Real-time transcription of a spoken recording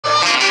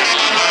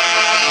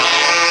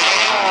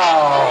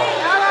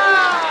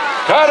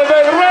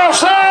tarde,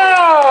 Rosa.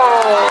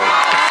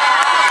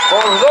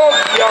 ¿Por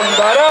dónde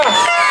andarás?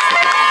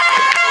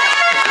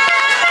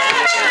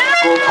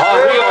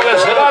 Arriba del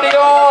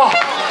escenario,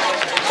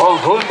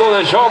 conjunto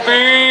de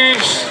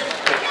Shapish.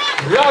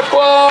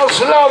 Llacuas,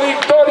 la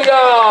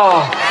victoria.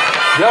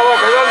 Ya va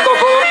quedando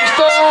todo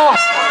listo.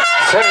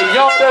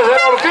 Señores de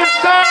la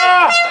orquesta,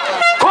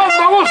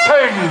 cuando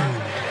gusten.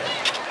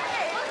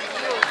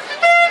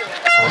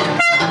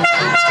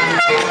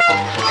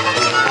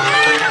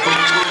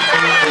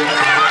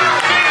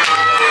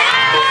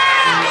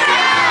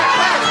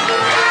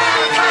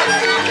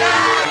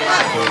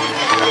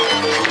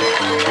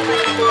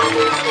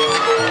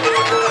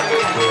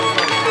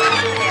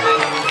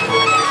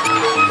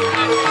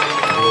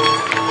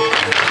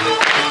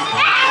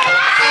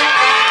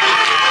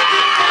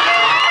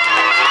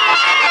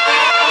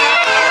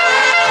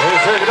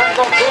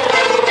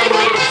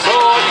 Concurso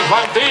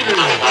infantil de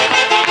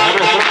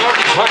nuestra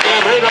danza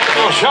guerrera de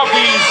los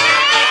Shapish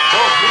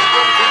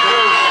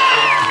 2023,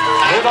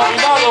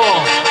 denominado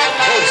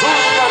Jesús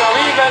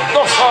Maraví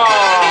Mendoza.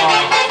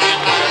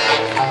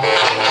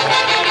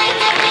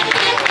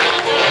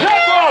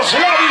 ¡Llacuas,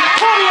 la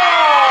victoria!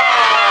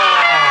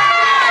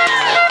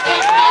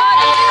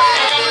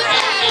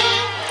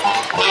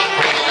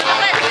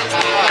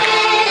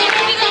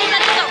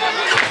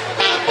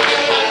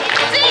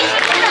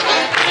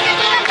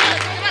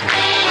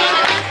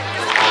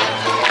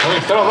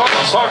 Nuestra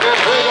danza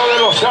guerrera de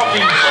los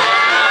Shapish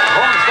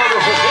consta de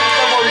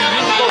 60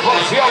 movimientos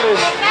marciales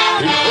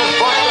y 3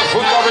 partes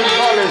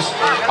fundamentales.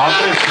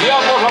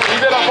 Apreciamos la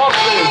primera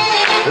parte,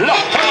 la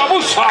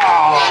calabuza.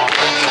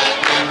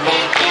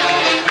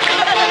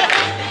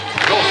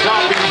 Los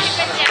Shapish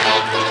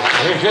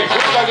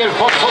ejecutan el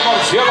paso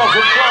marcial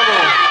acentuado,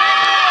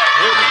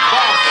 el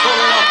paso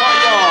de la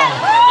talla,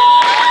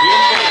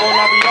 siempre con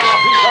la mirada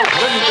fija al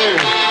frente,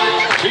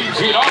 sin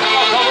girar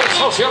la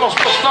cabeza hacia los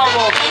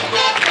costados,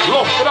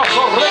 los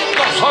brazos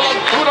rectos a la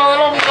altura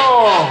del hombro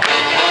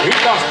y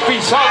las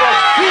pisadas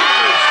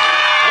firmes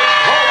en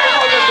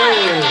forma de T.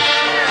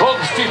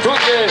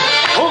 Constituye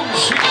un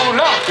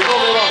simulacro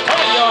de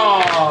batalla.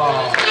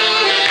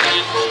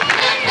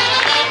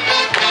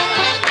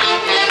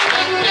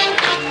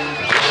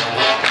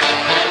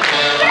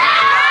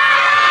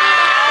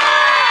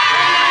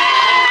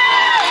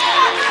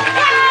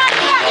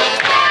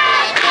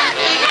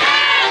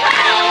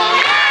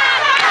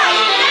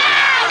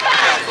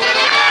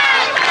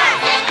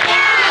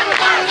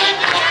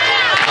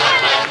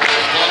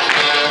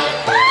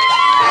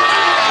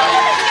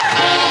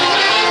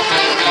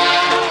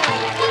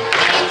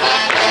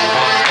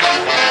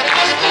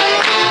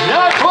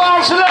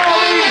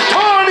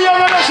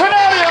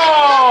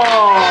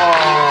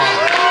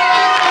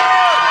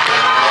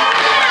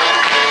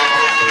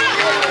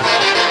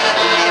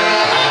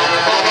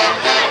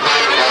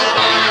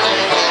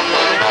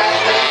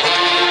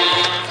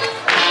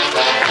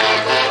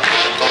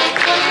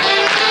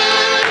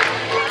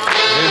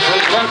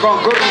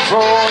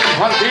 Concurso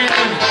infantil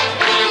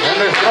de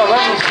nuestra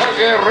danza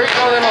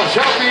guerrera de los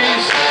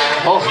Shapish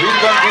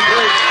 2023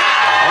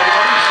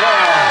 organiza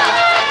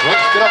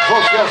nuestra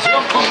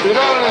asociación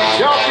cultural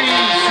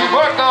Shapish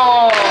Chupaca.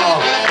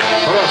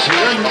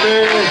 Presidente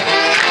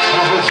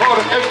profesor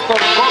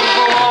Héctor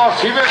Córdoba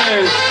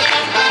Jiménez.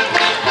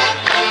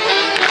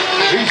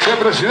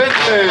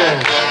 Vicepresidente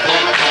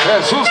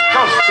Jesús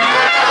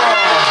Castillo.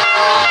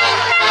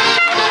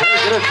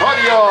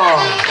 Secretaria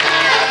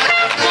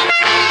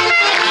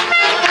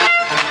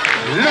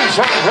Luis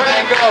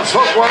Angélica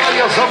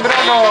Socuaraya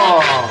Zambrano.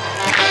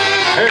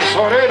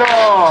 Tesorera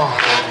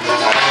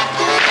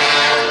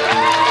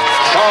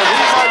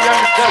Karima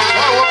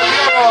Yancachagua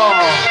Aliaga.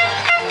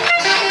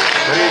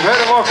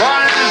 Primer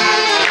vocal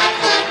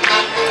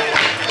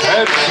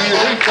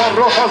Rita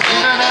Rojas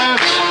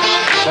Jiménez.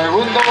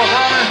 Segundo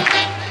vocal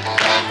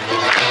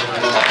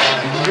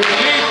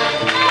Judith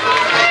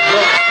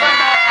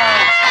Roxana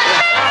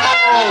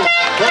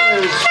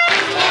Pérez.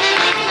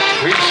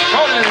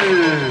 Fiscal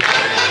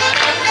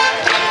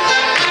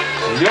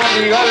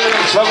Johnny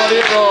Gálvez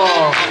Sabariego.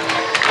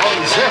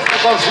 Consejo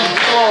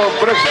Consultivo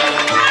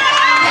Presidente.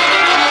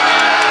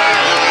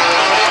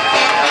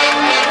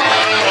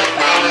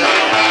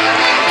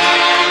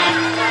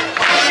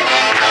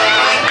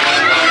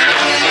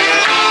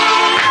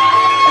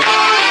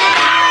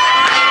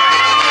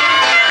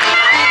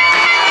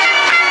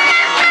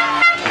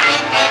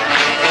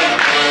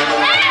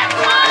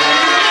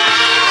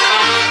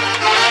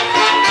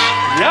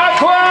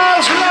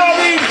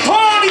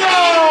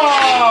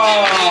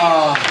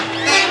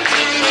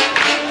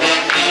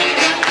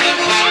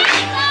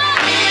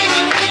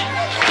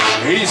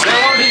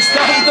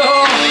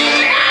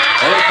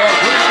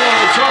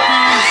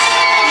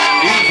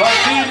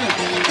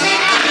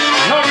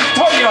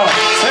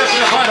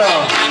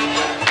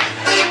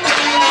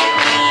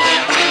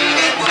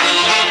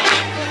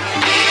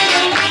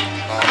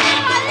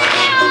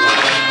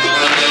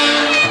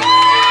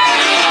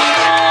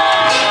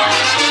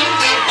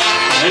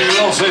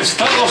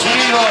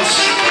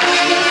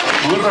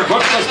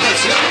 recuerdo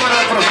especial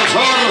para el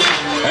profesor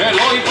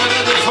Eloy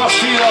Paredes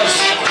Bastidas,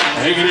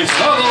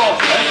 egresado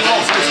en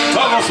los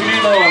Estados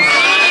Unidos.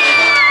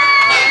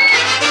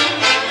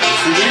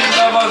 Su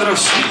linda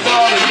madrecita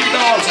de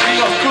vida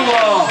Bastidas,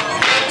 Cuba,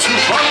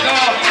 Chupaca,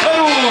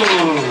 Perú.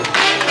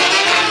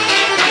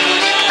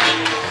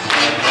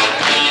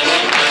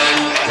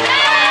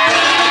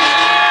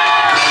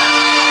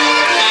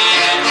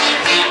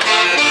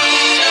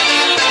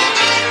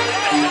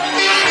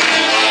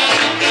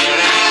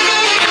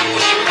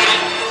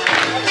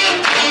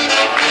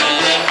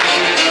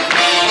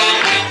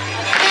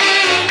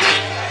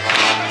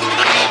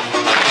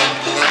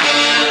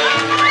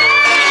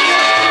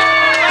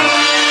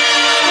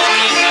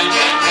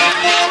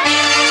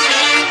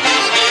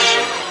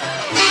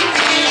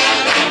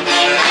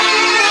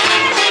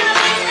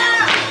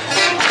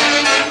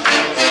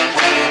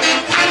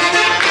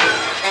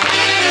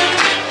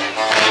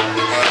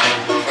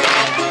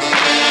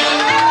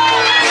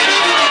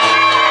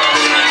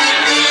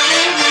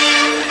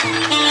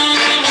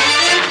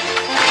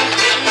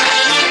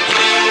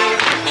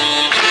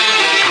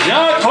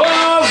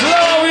 ¡Llacuas,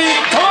 la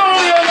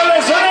victoria del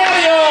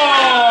escenario!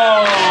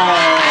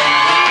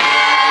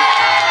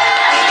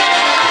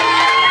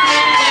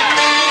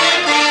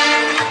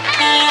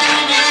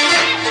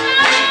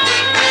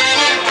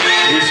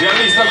 Y se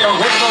alista el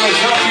conjunto de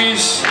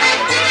Shapish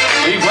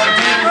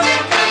Infantil,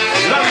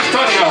 la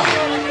victoria.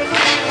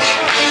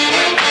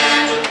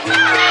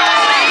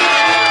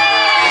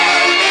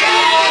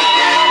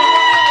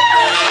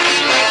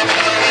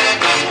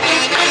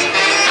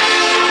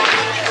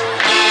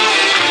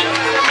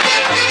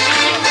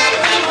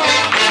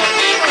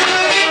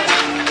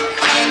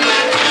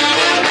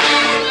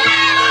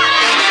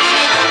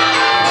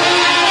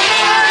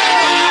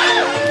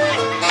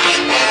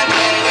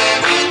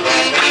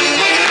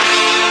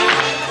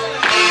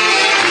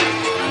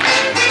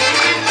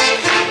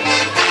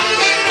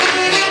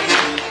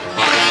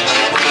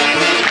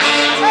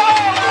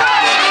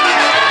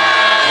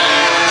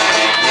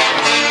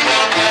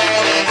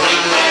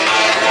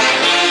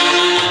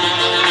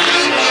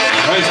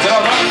 Nuestra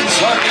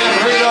danza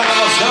guerrera de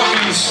los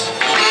Shapish,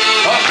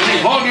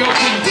 patrimonio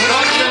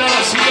cultural de la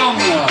nación.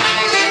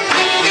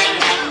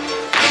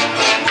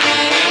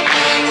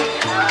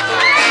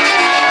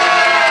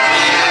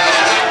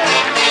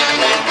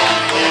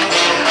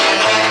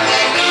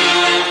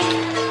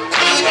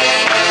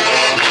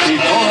 Y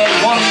todo el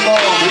mundo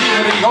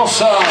vive y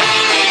goza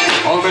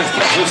con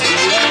nuestra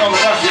festividad en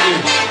homenaje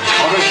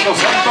a nuestro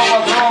santo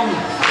patrón,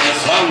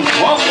 San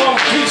Juan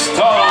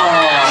Bautista.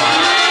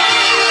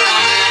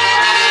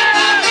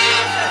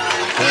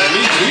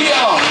 ¡Feliz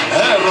día,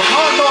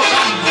 hermano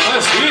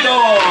campesino!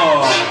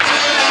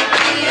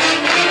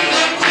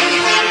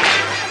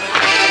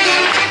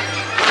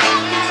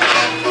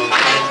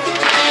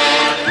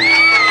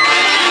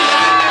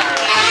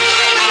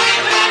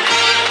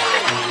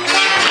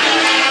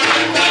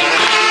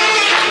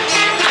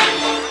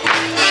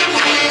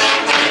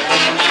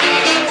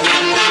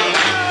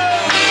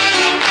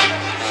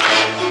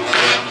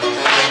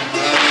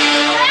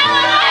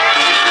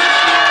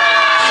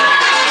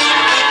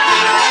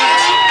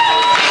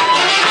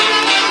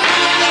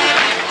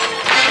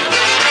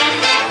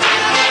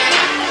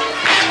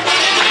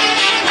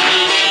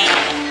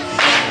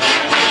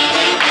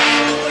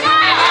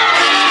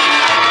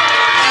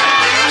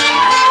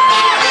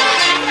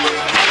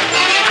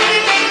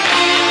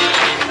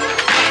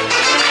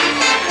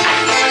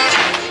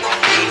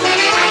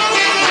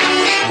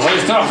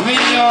 Nuestros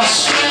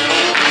niños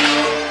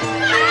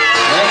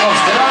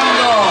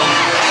demostrando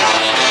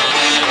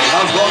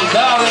las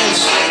bondades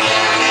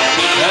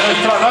de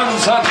nuestra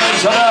danza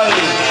tradicional,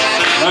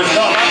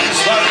 nuestra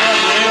danza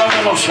guerrera de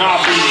los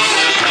Shapish.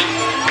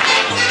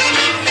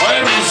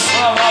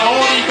 Fuerza,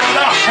 valor y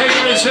coraje en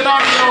el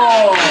escenario.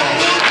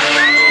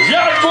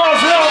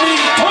 ¡Llacuas, la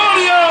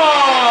victoria!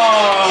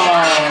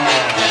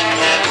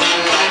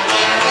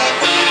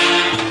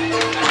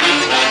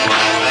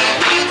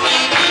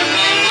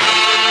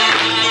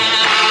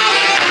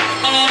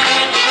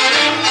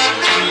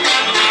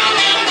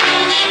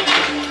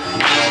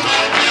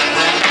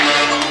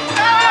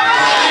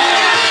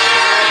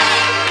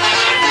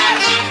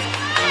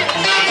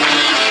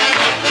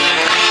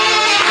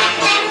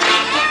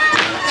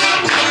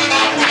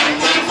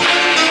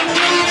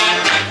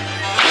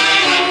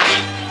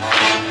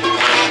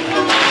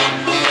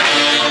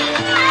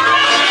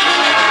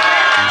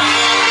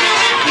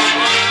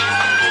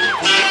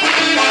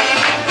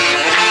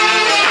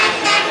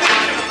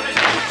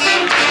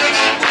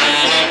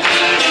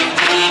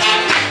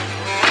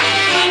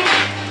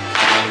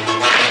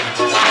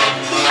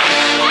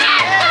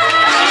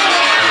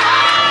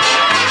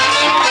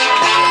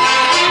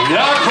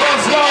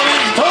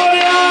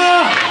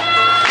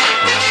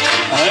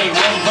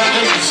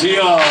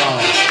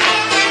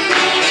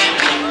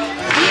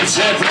 Y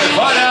se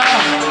prepara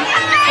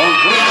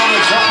Concurso de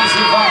Shapish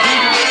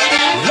Infantil,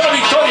 la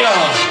victoria.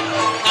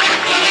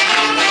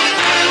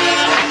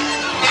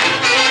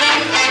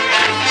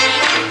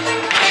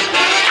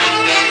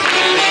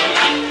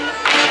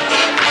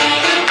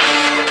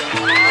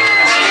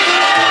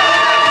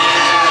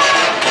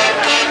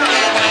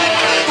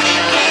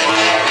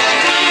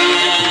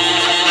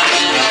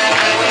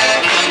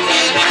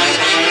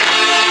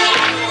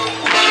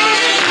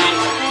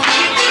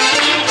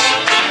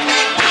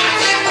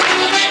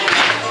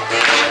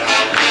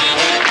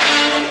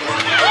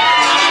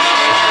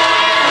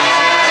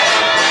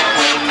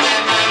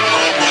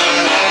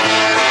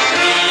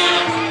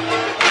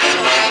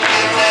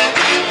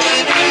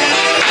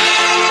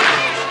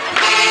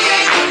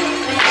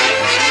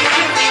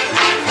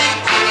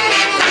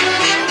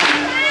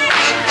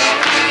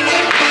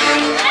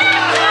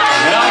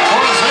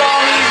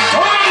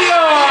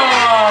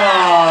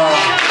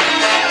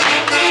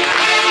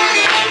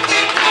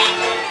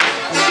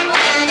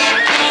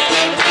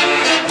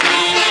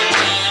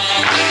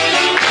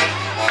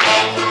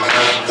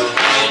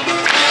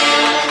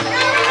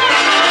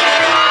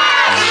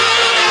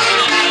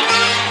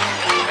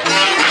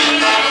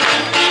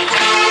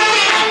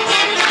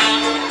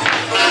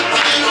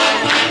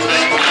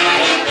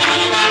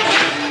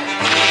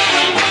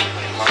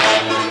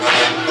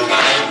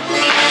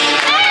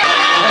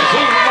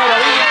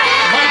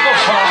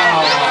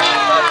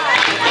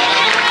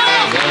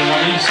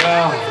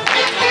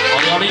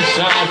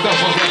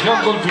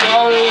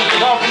 Provincial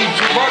Shapish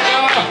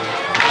Chupaca,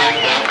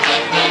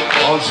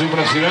 con su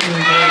presidente.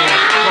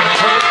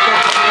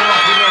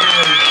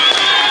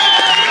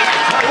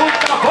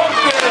 Segunda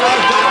parte de la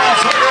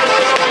raza de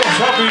los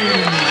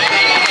Shapish.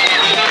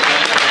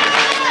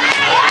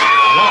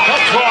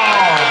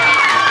 Llacuas.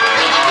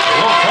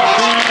 Los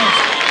Shapish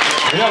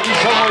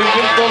realizan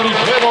movimientos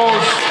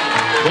ligeros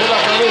de la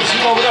cabeza y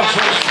los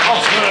brazos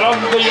hacia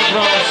adelante y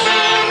atrás,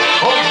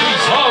 con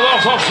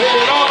pisadas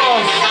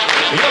aceleradas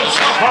y el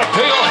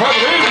zapateo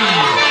febril.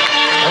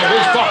 En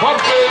esta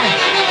parte,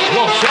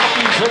 los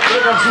Shapish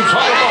entregan sus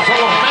armas a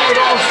los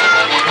negros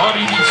para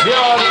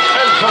iniciar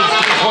el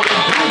festejo del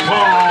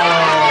triunfo.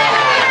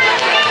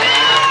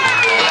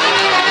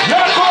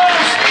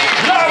 ¡Llacuas,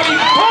 la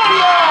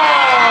victoria!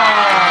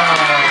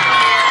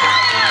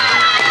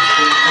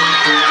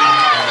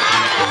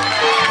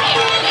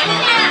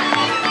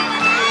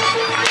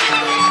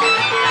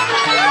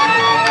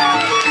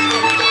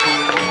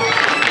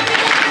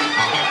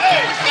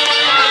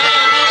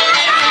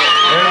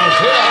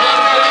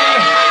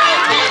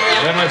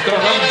 Nuestra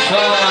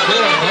danza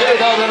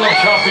guerrera de los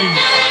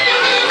Shapish.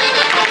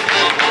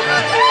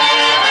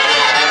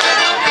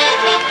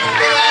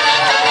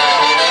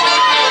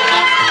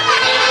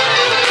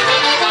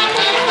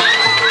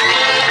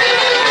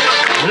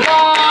 La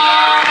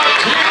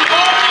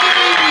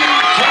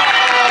chimancha.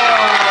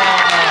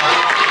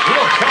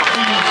 Los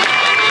Shapish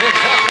se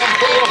sacan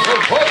todos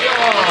el fuego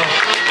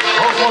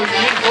con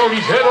movimientos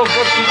ligeros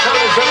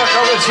verticales de la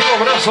cabeza y los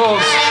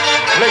brazos,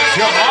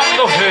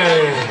 flexionándose,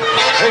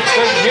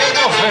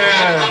 extendiéndose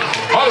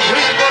al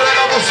ritmo de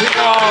la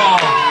música,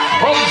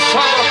 con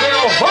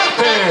zapateo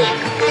fuerte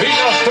y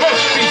las tres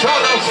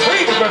pisadas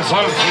firmes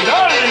al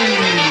final.